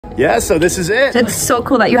Yeah, so this is it. It's so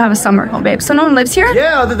cool that you have a summer home, babe. So no one lives here?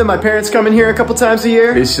 Yeah, other than my parents coming here a couple times a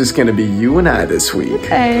year. It's just gonna be you and I this week.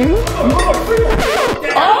 Okay.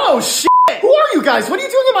 Oh, shit! Who are you guys? What are you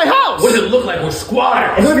doing in my house? What does it look like? We're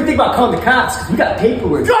squatters. I don't even think about calling the cops because we got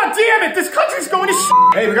paperwork. God damn it! This country's going to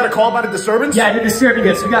shit! Hey, we got a call about a disturbance? Yeah, they're disturbing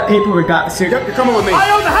us. We got paperwork, officer. Yep, you're coming with me.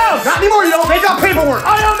 I own the house. Not anymore, you don't. They got paperwork.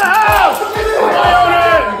 I own the house.